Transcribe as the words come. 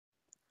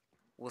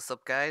What's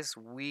up, guys?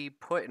 We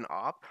put an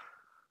op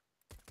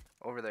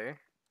over there,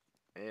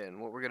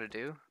 and what we're gonna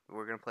do,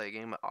 we're gonna play a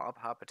game of op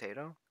hot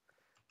potato.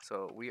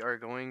 So we are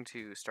going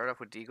to start off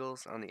with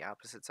Deagles on the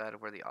opposite side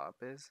of where the op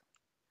is.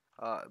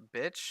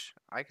 Bitch,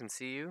 I can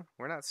see you.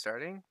 We're not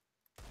starting.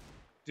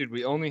 Dude,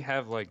 we only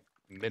have like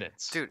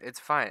minutes. Dude, it's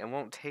fine. It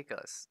won't take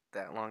us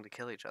that long to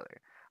kill each other.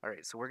 All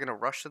right, so we're gonna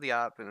rush to the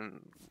op,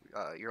 and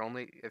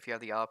if you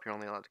have the op, you're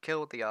only allowed to kill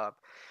with the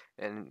op,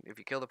 and if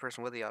you kill the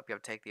person with the op, you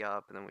have to take the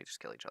op, and then we just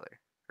kill each other.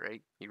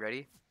 Right? You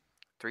ready?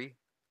 3.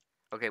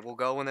 Okay, we'll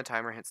go when the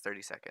timer hits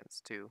 30 seconds.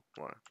 2,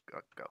 1,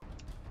 go.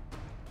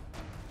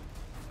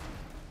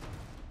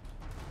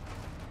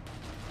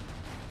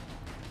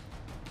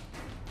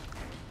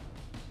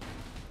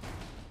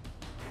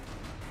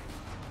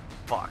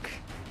 Fuck.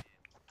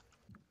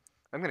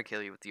 I'm gonna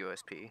kill you with the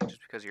USP, just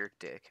because you're a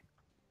dick.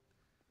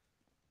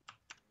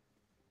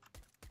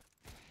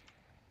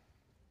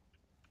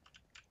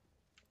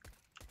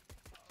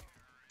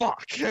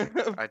 Fuck!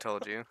 I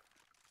told you.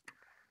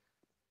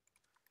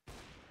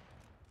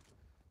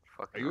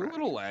 Are you a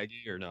little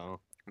laggy or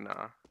no? Nah.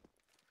 A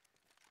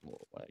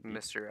little laggy.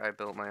 Mister, I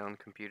built my own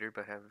computer,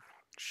 but have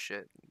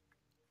shit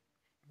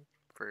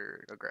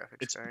for a graphics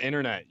It's card.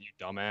 internet, you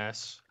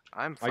dumbass.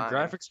 I'm My fine.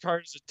 graphics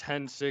card is a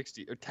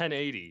 1060 or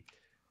 1080.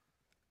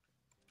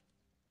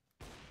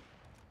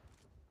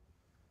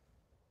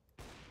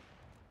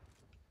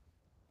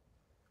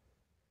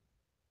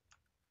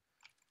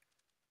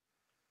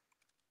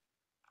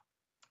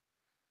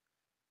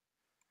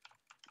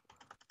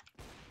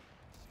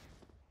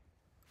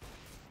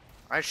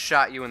 I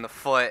shot you in the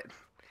foot.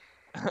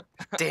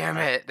 Damn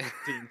it.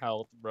 Team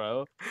health,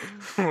 bro.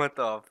 What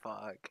the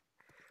fuck?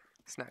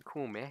 It's not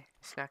cool, man.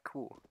 It's not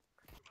cool.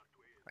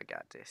 I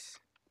got this.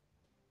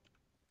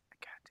 I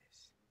got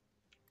this.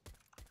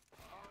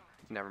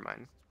 Never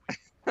mind.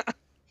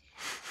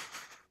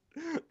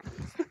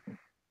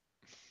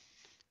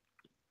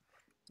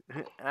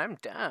 I'm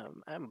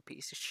dumb. I'm a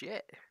piece of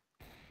shit.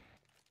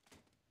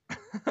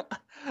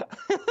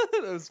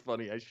 That was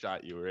funny. I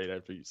shot you right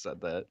after you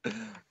said that.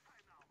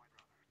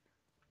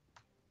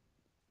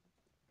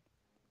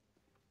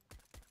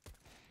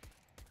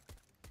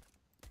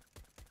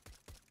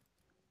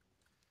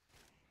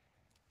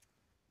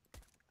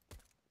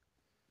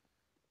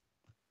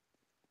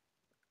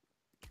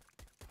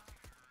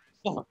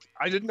 Fuck.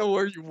 I didn't know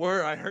where you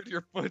were. I heard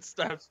your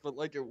footsteps, but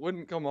like it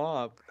wouldn't come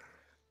up.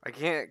 I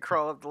can't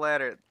crawl up the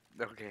ladder.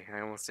 Okay,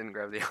 I almost didn't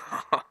grab the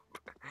op.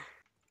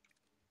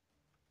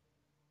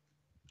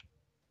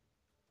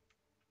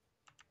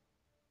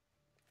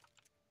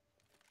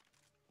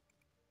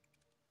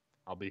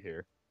 I'll be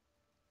here.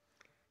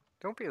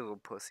 Don't be a little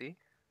pussy.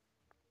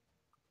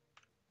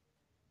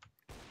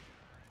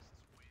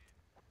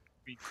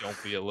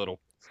 Don't be a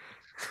little.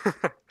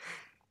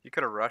 You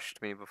could have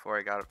rushed me before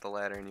I got up the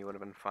ladder and you would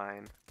have been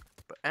fine.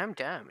 But I'm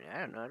dumb and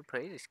I don't know how to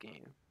play this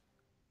game.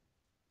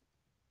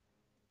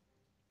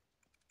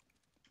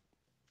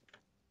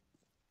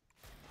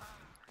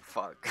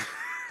 Fuck.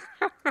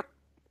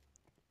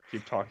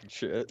 Keep talking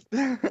shit.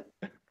 No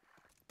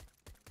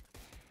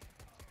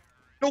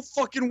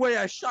fucking way,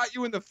 I shot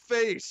you in the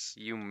face!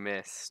 You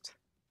missed.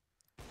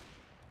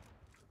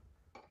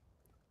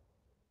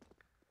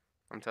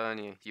 I'm telling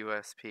you,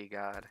 USP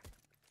God.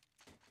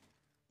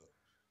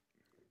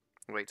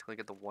 Wait till I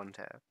get the one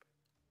tap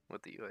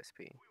with the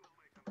USP.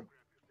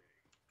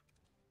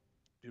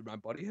 Dude, my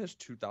buddy has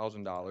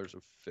 $2,000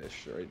 of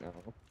fish right now.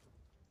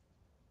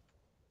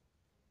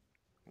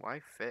 Why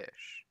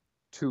fish?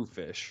 2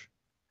 fish.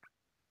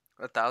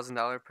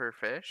 $1,000 per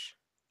fish?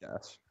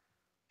 Yes.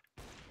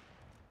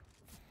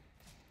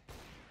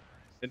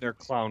 And they're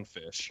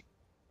clownfish.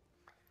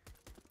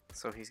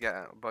 So he's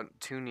got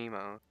 2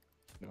 Nemo.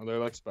 No, they're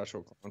like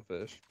special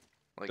clownfish.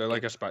 Like They're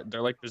like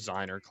they're like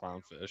designer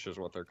clownfish is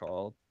what they're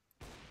called.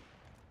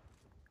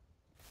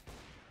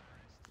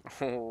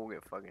 Oh,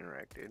 get fucking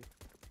wrecked, dude.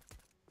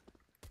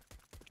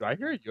 Do I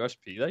hear a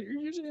USP that you're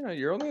using?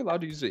 You're only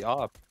allowed to use the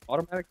op.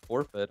 Automatic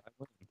forfeit. I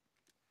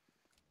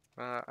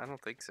win. I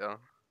don't think so.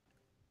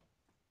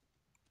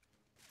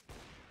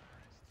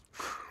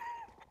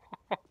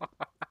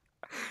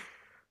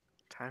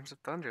 Times of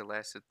Thunder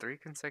lasted 3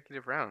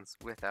 consecutive rounds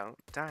without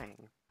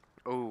dying.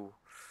 Oh,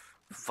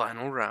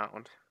 final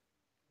round.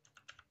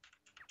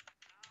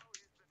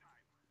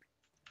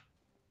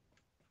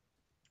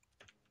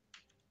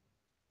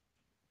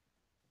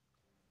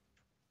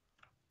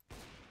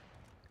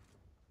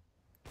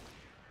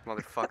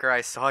 Motherfucker,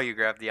 I saw you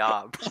grab the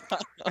op.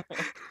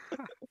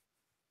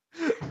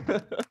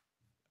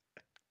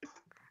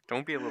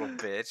 Don't be a little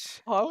bitch.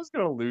 Oh, I was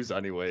gonna lose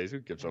anyways. Who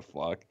gives a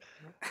fuck?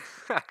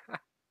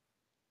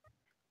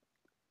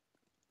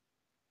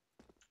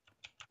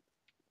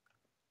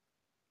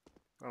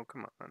 Oh,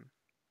 come on.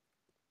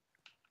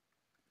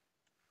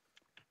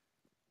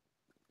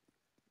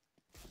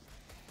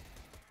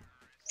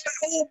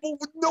 Oh,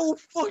 but no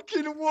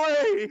fucking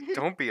way!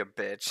 Don't be a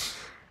bitch.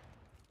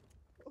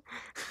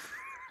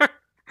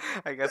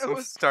 I guess That I'm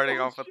was starting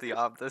so off with the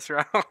op this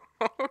round.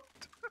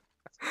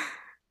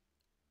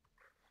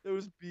 It It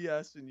was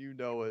BS and you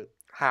know it.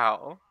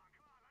 How?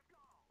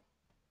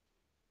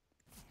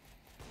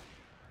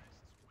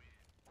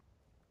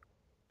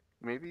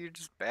 Maybe you're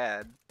just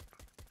bad.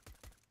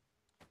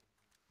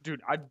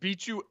 Dude, I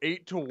beat you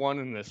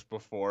 8-1 in this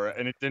before,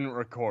 and it didn't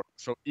record,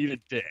 so eat a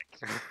dick.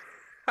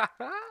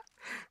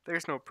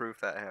 There's no proof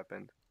that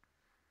happened.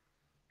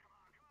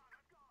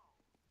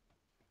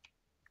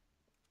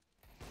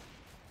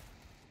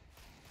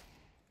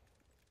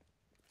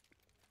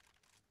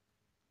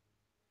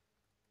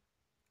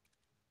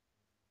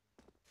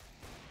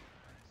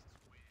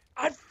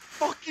 I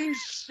fucking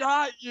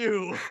shot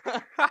you!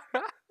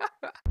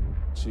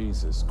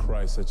 Jesus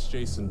Christ, that's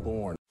Jason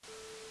Bourne.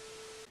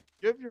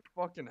 Give your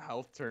fucking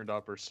health turned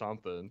up or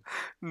something.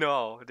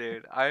 No,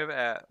 dude, I'm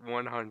at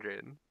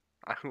 100.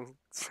 I will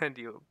send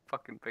you a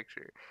fucking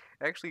picture.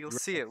 Actually, you'll You're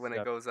see at it when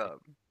it goes 70.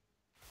 up.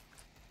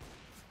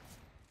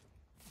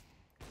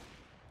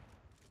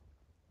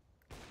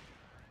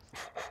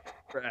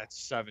 We're at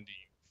 70,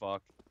 you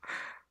fuck.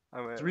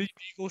 I'm at, 3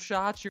 eagle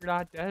shots, you're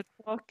not dead,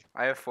 fuck?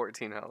 I have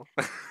 14 health.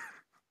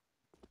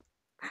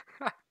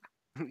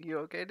 You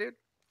okay, dude?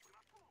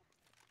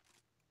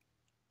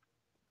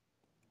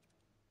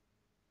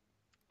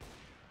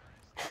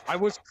 I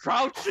was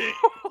crouching!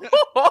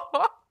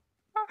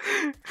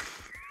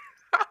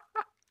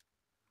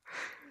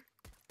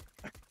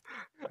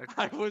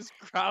 I was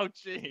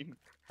crouching!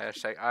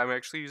 Hashtag, I'm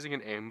actually using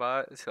an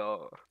aimbot,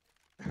 so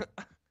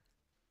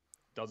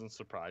Doesn't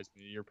surprise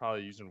me. You're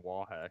probably using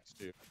wall hacks,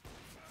 too.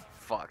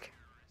 fuck.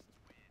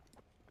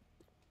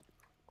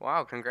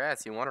 Wow,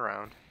 congrats, you won a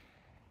round.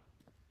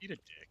 Eat a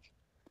dick.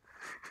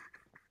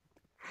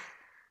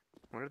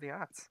 What are the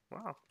odds?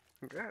 Wow,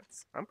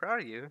 congrats. I'm proud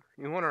of you.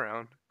 You won a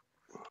round.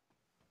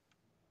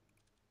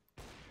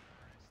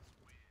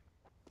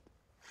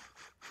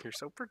 You're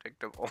so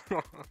predictable.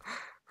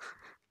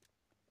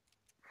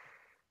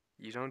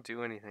 You don't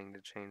do anything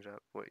to change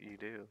up what you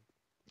do.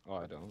 Oh,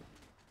 I don't.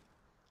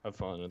 Have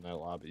fun in that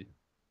lobby.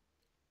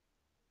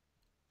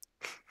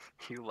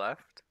 You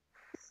left?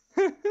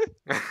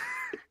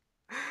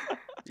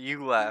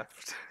 You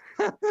left.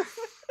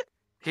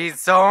 He's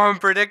so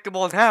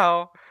unpredictable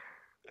now.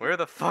 Where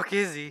the fuck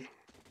is he?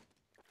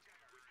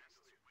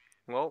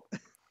 Well,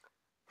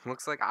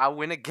 looks like I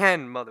win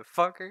again,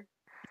 motherfucker.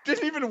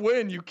 Didn't even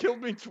win. You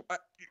killed me.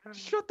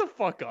 Shut the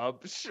fuck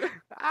up.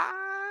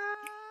 Ah!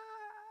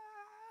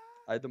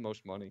 I had the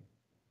most money.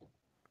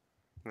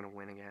 I'm gonna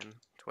win again.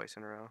 Twice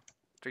in a row.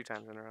 3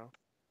 times in a row.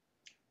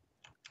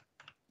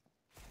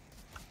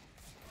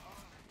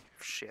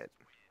 Shit.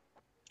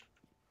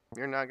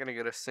 You're not gonna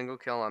get a single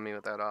kill on me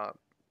with that op.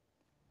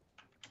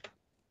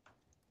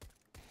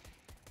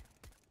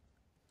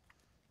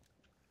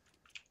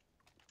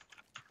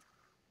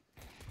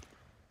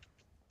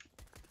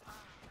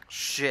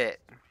 Shit.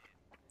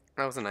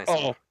 That was a nice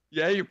one.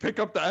 Yeah, you pick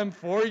up the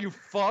M4, you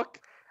fuck.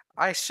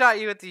 I shot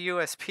you at the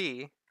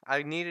USP.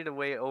 I needed a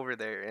way over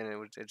there,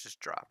 and it just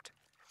dropped.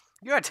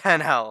 You had 10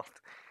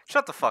 health.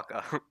 Shut the fuck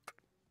up.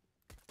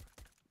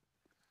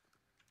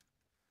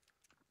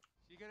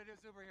 You gonna do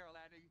superhero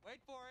landing?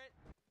 Wait for it.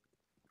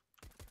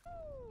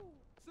 Woo!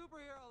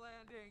 Superhero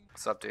landing.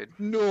 What's up, dude?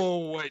 No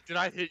way. Did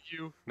I hit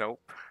you?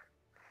 Nope.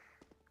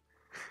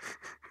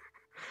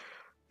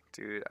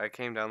 Dude, I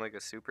came down like a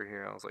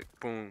superhero. I was like,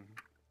 boom.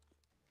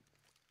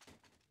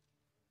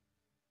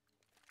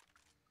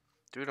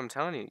 Dude, I'm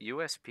telling you,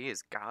 USP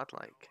is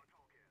godlike.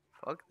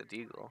 Fuck the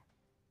deagle.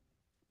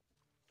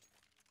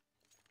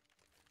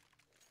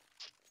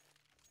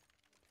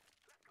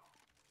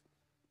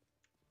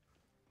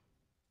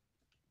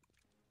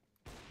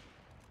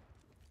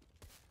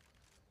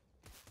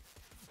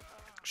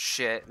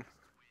 Shit.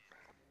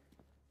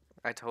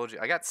 I told you.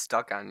 I got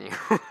stuck on you.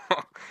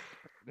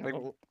 Like,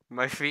 No.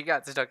 my feet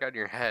got stuck on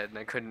your head and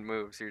I couldn't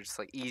move, so you're just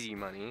like, easy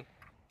money.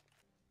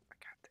 I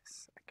got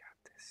this. I got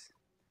this.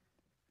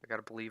 I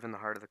gotta believe in the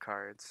heart of the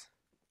cards.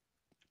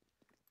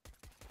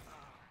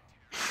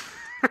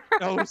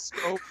 No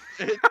scope,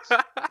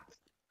 bitch.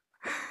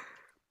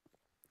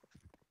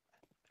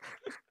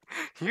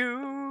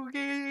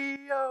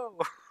 Yu-Gi-Oh!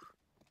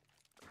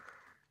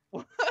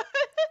 What?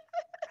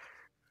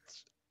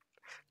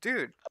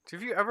 Dude,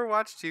 have you ever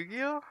watched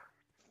Yu-Gi-Oh?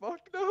 Fuck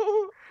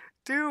no.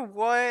 Dude,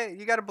 what?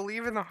 You gotta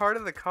believe in the heart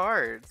of the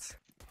cards.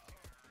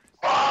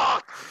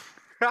 Fuck!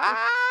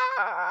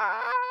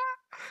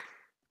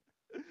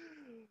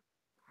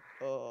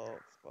 Oh,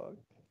 fuck.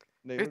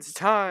 It's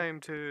time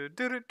to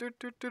do.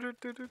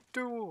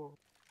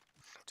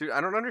 Dude,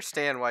 I don't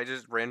understand why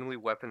just randomly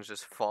weapons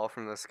just fall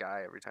from the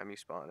sky every time you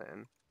spawn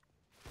in.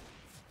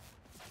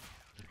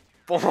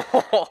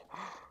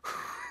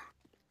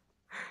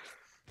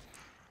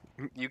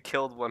 You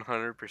killed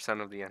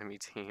 100% of the enemy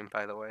team,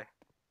 by the way.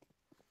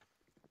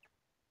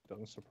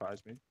 Doesn't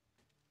surprise me.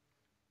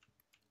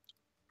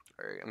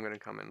 Alright, I'm gonna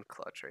come in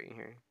clutch right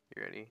here.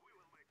 You ready?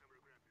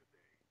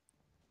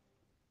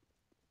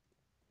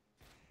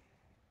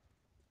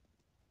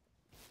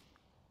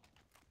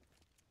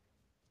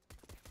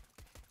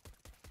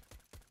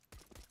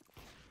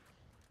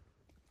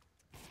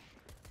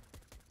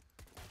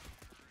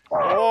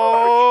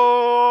 Oh!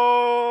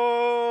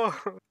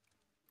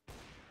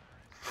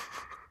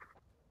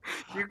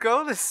 You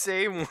go the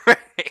same way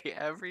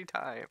every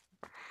time.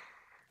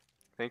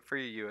 Thank for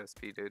your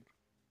USP, dude.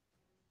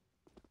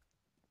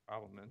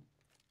 Problem, man.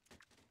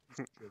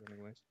 Good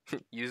anyways.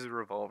 Use a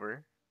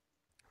revolver.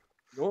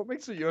 You know what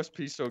makes a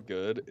USP so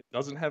good? It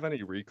doesn't have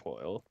any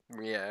recoil.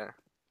 Yeah.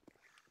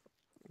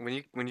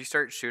 When you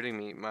start shooting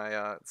me,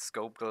 my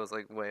scope goes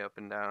like way up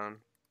and down.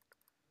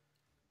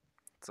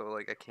 So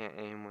like I can't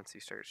aim once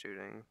you start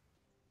shooting.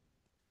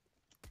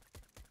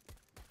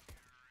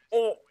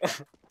 Oh.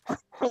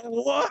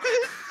 What?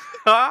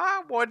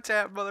 Ah, one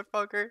tap,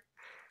 motherfucker.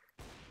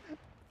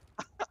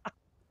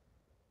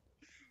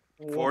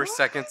 4 What?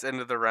 seconds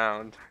into the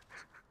round.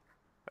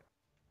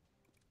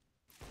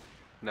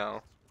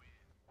 No.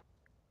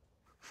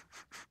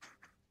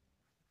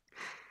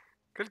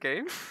 Good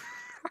game.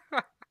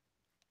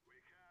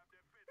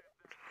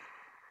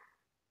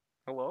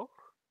 Hello?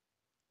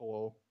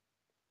 Hello.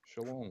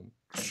 Shalom.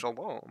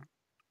 Shalom.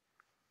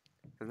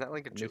 Isn't that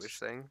like a Let me Jewish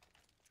thing?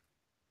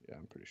 Yeah,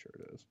 I'm pretty sure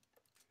it is.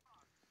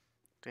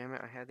 Damn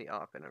it, I had the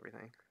op and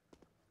everything.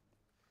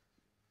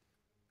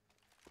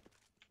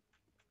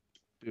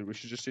 Dude, we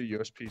should just do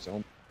USPs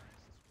only.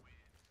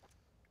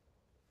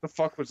 The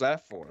fuck was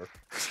that for?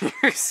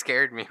 You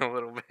scared me a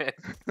little bit.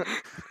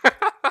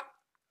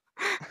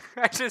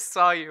 I just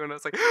saw you and I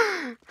was like,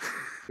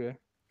 Okay.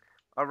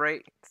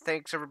 Alright,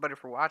 thanks everybody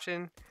for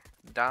watching.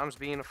 Dom's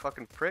being a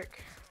fucking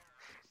prick.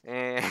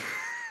 And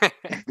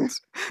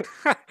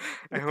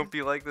I hope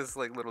you like this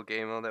like little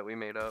game that we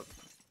made up.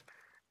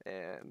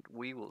 And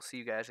we will see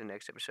you guys in the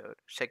next episode.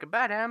 Say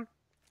goodbye, Dom.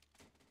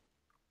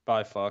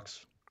 Bye,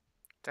 fucks.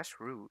 That's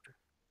rude.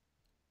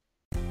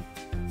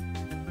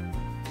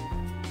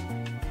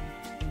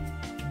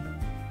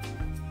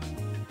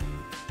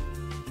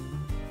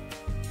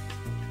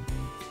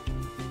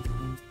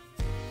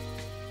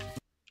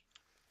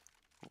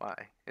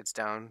 Why? It's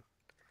down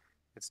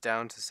to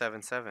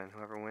 7-7.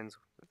 Whoever wins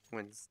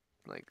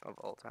like of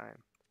all time.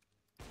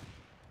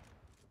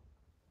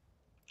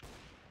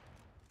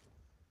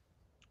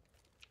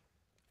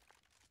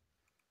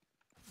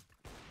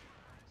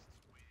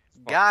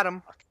 Got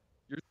him.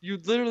 You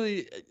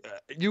literally,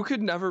 you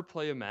could never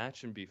play a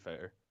match and be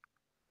fair.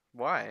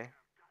 Why?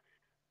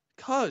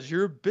 Cause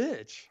you're a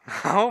bitch.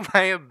 How am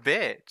I a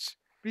bitch?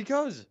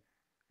 Because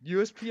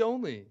USP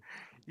only.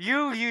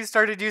 You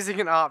started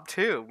using an op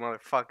too,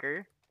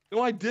 motherfucker.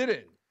 No, I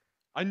didn't.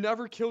 I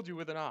never killed you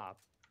with an op.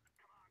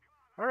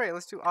 Alright,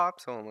 let's do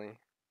ops only.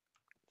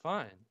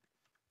 Fine.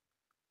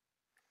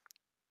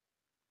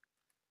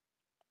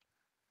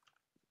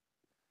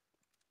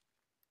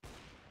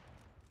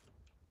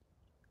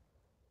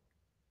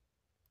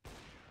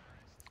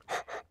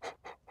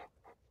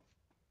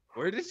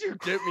 Where did you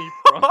get me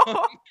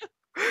from?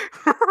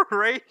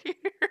 Right here.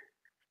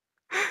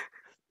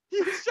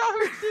 You shot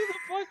me through the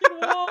fucking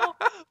wall.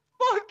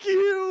 Fuck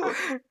you.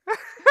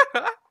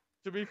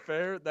 To be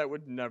fair, that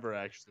would never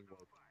actually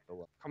work.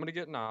 I'm coming to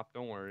get an op.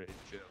 Don't worry,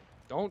 chill.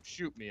 Don't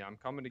shoot me. I'm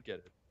coming to get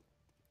it.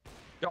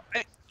 Yo,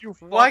 hey, you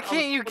Why fuck,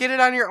 can't you get it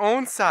on your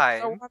own I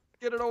side? want to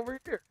get it over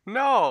here.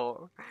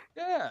 No.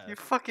 Yeah. You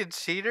fucking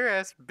cheater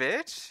ass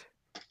bitch.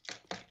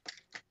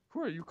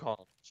 Who are you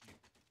calling?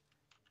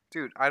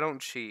 Dude, I don't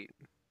cheat.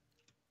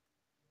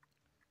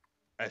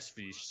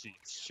 SV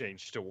sheets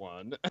changed to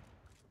 1.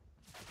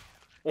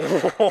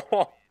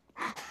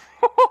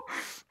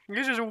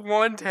 You just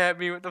one tap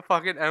me with the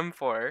fucking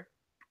M4.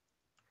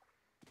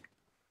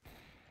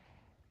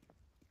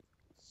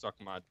 Suck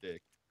my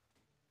dick.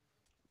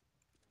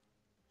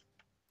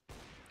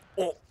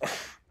 Oh.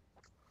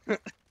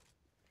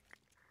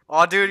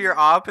 Oh, dude, your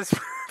op is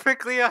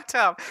perfectly on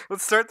top.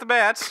 Let's start the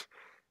match.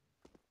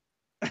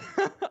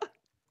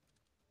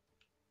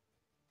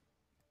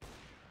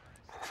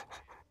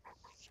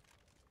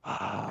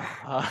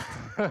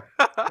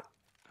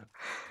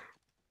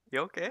 You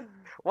okay?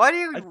 Why do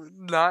you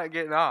not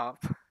get an op?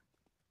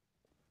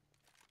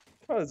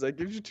 Because that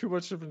gives you too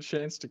much of a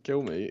chance to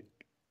kill me.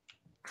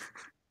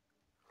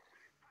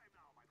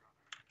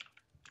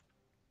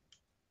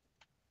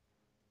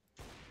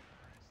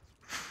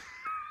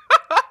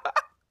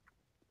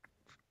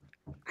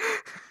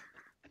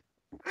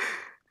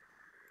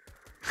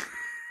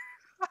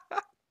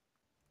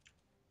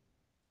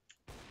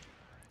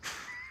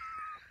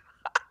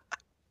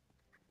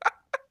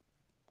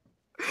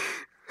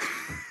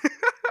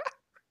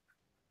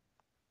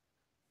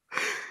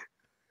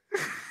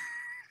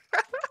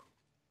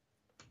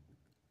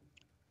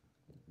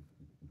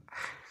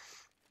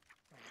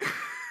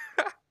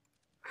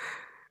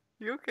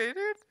 You okay,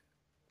 dude?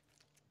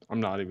 I'm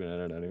not even in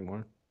it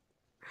anymore.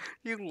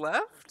 You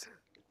left?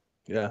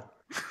 Yeah.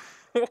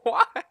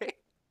 Why?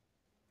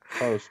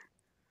 Close.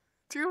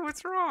 Dude,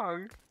 what's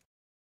wrong?